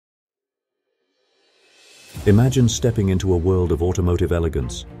Imagine stepping into a world of automotive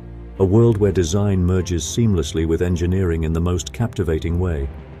elegance, a world where design merges seamlessly with engineering in the most captivating way.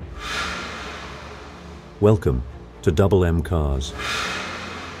 Welcome to Double M Cars.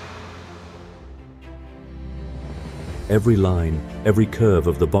 Every line, every curve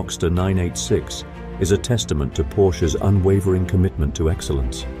of the Boxster 986 is a testament to Porsche's unwavering commitment to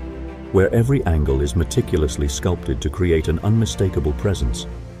excellence, where every angle is meticulously sculpted to create an unmistakable presence.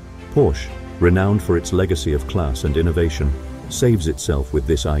 Porsche, renowned for its legacy of class and innovation, saves itself with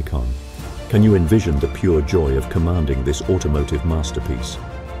this icon. Can you envision the pure joy of commanding this automotive masterpiece?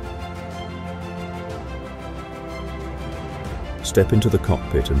 Step into the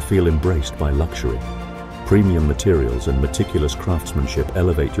cockpit and feel embraced by luxury. Premium materials and meticulous craftsmanship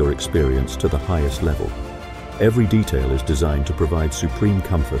elevate your experience to the highest level. Every detail is designed to provide supreme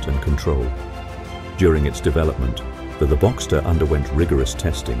comfort and control. During its development, the Boxster underwent rigorous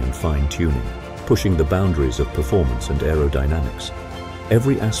testing and fine-tuning, pushing the boundaries of performance and aerodynamics.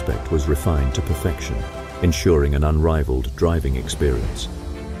 Every aspect was refined to perfection, ensuring an unrivaled driving experience.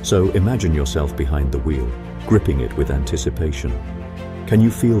 So imagine yourself behind the wheel, gripping it with anticipation. Can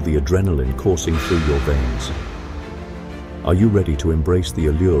you feel the adrenaline coursing through your veins? Are you ready to embrace the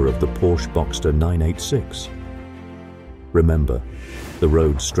allure of the Porsche Boxster 986? Remember, the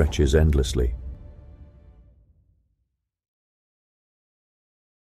road stretches endlessly,